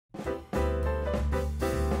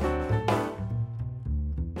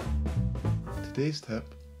Today's tip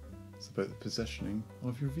is about the positioning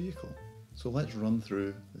of your vehicle. So let's run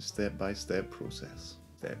through the step-by-step process.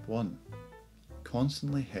 Step 1.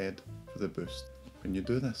 Constantly head for the boost. When you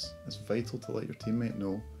do this, it's vital to let your teammate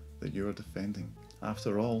know that you are defending.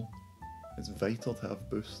 After all, it's vital to have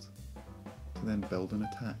boost to then build an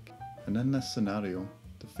attack. And in this scenario,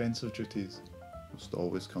 defensive duties must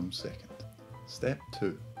always come second. Step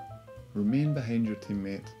 2. Remain behind your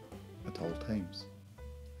teammate at all times.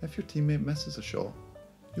 If your teammate misses a shot,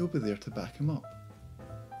 you'll be there to back him up.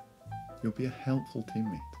 You'll be a helpful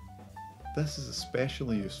teammate. This is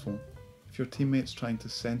especially useful if your teammate's trying to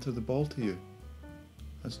centre the ball to you,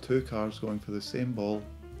 as two cars going for the same ball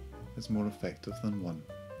is more effective than one.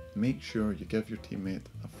 Make sure you give your teammate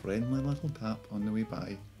a friendly little tap on the way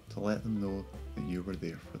by to let them know that you were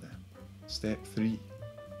there for them. Step 3.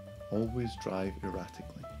 Always drive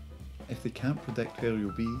erratically. If they can't predict where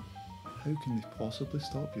you'll be, how can they possibly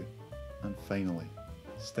stop you? And finally,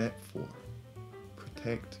 step 4.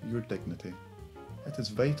 Protect your dignity. It is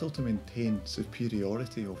vital to maintain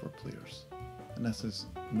superiority over players, and this is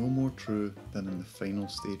no more true than in the final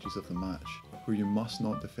stages of the match, where you must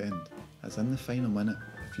not defend, as in the final minute,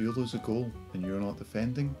 if you lose a goal and you're not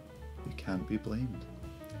defending, you can't be blamed.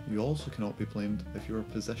 You also cannot be blamed if you are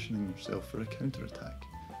positioning yourself for a counter-attack,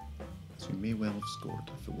 as you may well have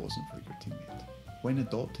scored if it wasn't for your teammate. When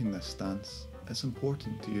adopting this stance, it's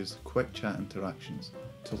important to use quick chat interactions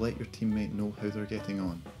to let your teammate know how they're getting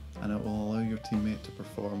on, and it will allow your teammate to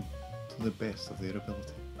perform to the best of their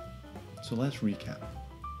ability. So let's recap.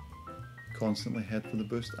 Constantly head for the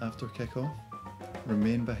boost after kick-off,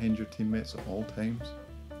 remain behind your teammates at all times,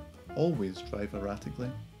 always drive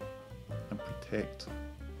erratically, and protect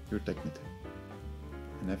your dignity.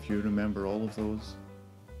 And if you remember all of those,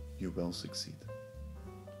 you will succeed.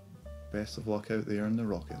 Best of luck out there in the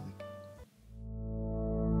Rocket League.